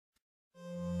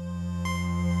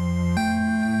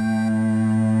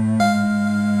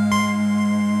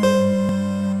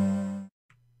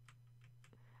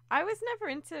never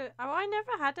into... Oh, I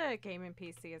never had a gaming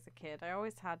PC as a kid. I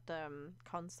always had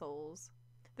consoles.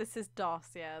 This is DOS,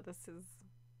 yeah. This is...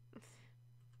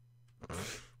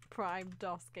 prime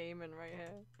DOS gaming right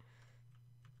here.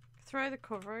 Throw the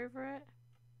cover over it.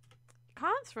 You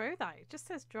can't throw that. It just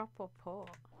says drop or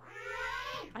port.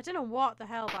 I don't know what the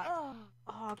hell that...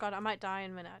 Oh god, I might die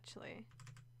in a minute actually.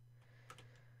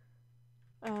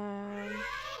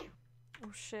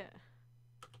 Oh shit.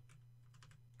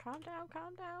 Calm down,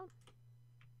 calm down.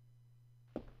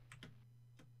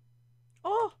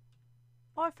 Oh!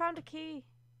 Oh, I found a key.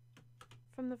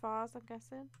 From the vase, I'm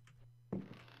guessing.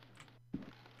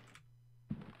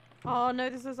 Oh no,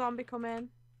 there's a zombie coming.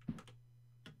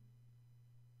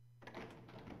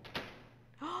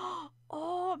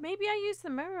 Oh, maybe I use the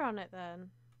mirror on it then.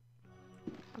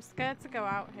 I'm scared to go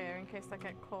out here in case I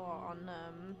get caught on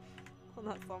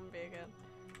that zombie again.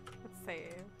 Let's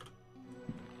save.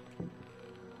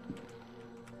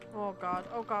 Oh god,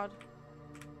 oh god.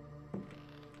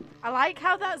 I like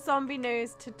how that zombie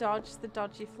knows to dodge the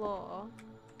dodgy floor.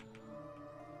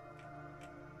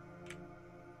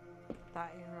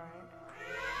 That ain't right.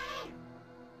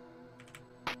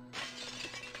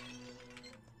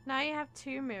 Now you have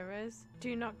 2 mirrors.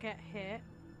 Do not get hit.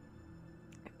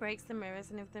 It breaks the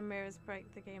mirrors, and if the mirrors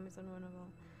break, the game is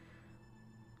unwinnable.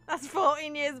 That's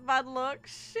 14 years bad luck.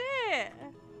 Shit!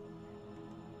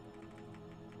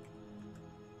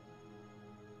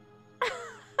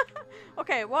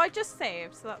 Okay, well I just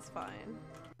saved, so that's fine.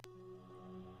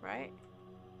 Right?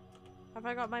 Have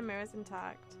I got my mirrors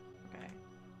intact? Okay.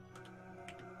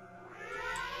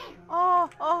 Oh,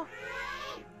 oh!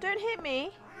 Don't hit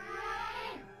me!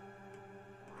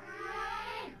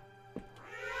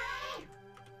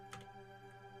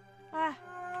 Ah.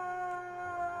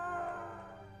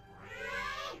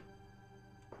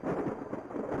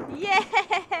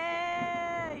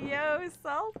 Yeah! Yo,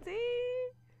 salty!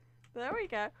 There we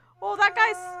go. Oh, that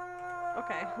guy's...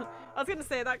 Okay. I was gonna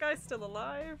say, that guy's still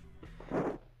alive.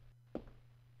 Oh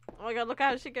my god, look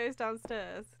how she goes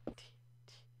downstairs.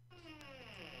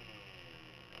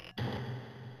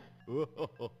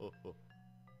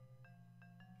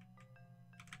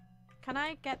 Can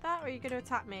I get that, or are you gonna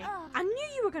attack me? I knew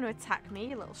you were gonna attack me,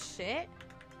 you little shit.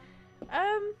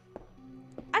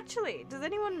 Actually, does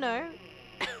anyone know?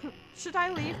 Should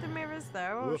I leave the mirrors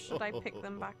there, or should I pick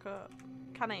them back up?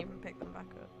 Can I even pick them back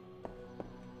up?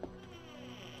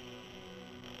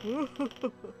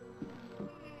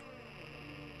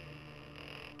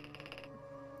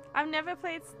 I've never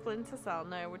played Splinter Cell,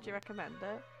 no. Would you recommend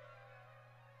it?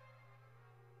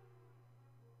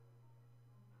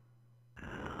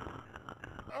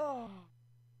 Oh.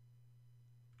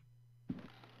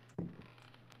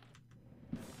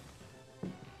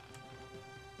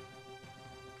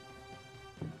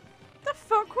 The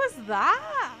fuck was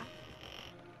that?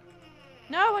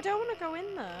 No, I don't want to go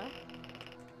in there.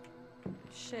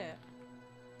 Shit.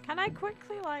 Can I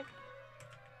quickly, like...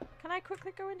 Can I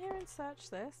quickly go in here and search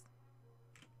this?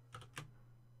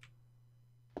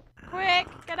 Quick!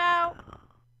 Get out!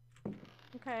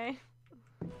 Okay.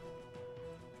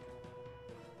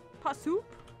 Pot soup?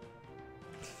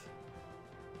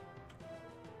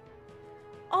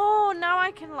 Oh, now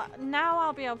I can... Now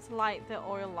I'll be able to light the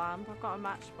oil lamp. I've got a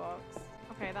matchbox.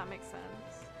 Okay, that makes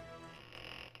sense.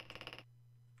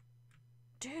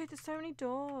 Dude, there's so many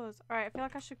doors. Alright, I feel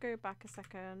like I should go back a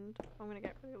second. I'm gonna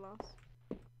get really lost.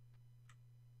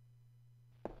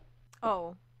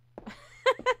 Oh.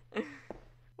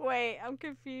 Wait, I'm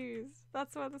confused.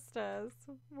 That's where the stairs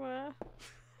were.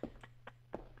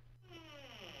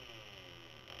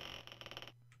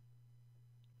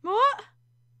 What?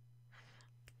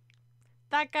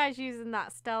 That guy's using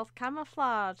that stealth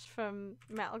camouflage from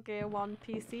Metal Gear 1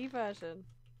 PC version.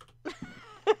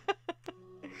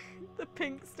 The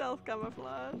pink stealth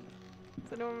camouflage.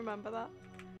 Does anyone remember that?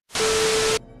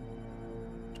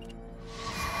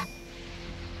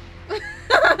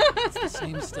 It's the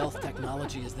same stealth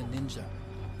technology as the Ninja.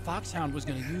 Foxhound was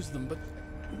gonna use them, but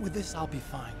with this I'll be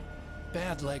fine.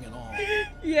 Bad leg and all.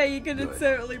 Yeah, you're gonna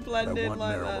totally blend in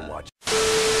like that.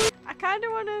 I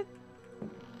kinda wanna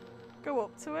go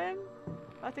up to him.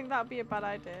 I think that'd be a bad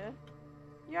idea.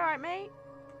 You alright, mate?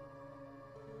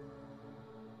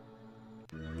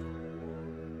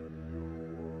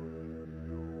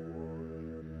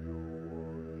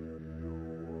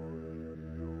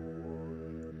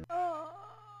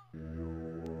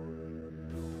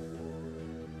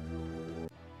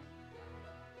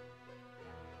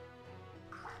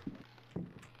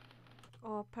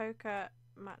 Or poker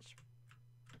match.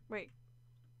 Wait.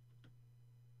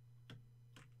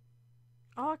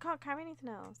 Oh, I can't carry anything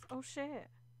else. Oh shit.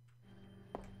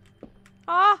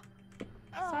 Ah!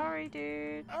 Sorry,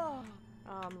 dude. Oh,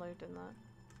 I'm loading that.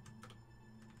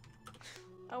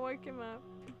 I woke him up.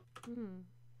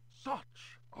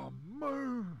 Such a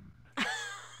moon!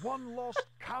 One lost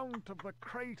count of the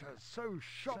craters, so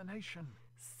shocked the nation.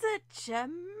 Such a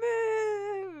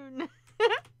moon!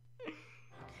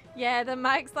 Yeah, the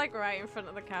mic's like right in front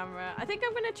of the camera. I think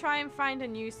I'm gonna try and find a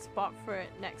new spot for it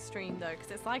next stream though,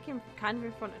 because it's like kind of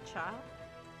in front of chat.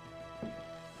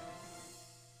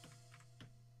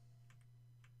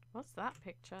 What's that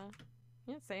picture?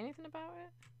 You didn't say anything about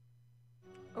it?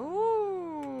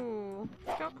 Ooh!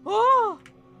 Oh!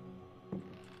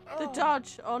 The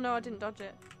dodge! Oh no, I didn't dodge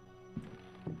it.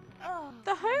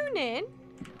 The honing?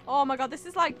 Oh my god, this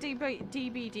is like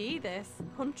DBD, this.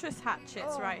 Huntress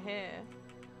hatchets right here.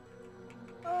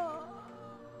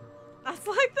 That's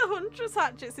like the Huntress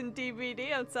hatchets in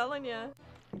DBD, I'm telling you.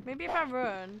 Maybe if I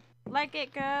run. Leg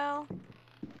it, girl.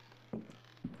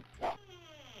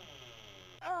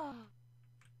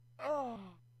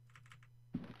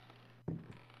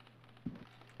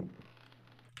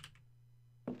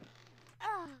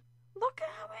 Look at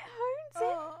how it hones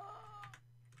it.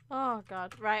 Oh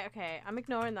god. Right, okay. I'm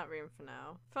ignoring that room for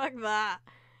now. Fuck that.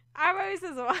 Arrows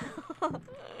as well.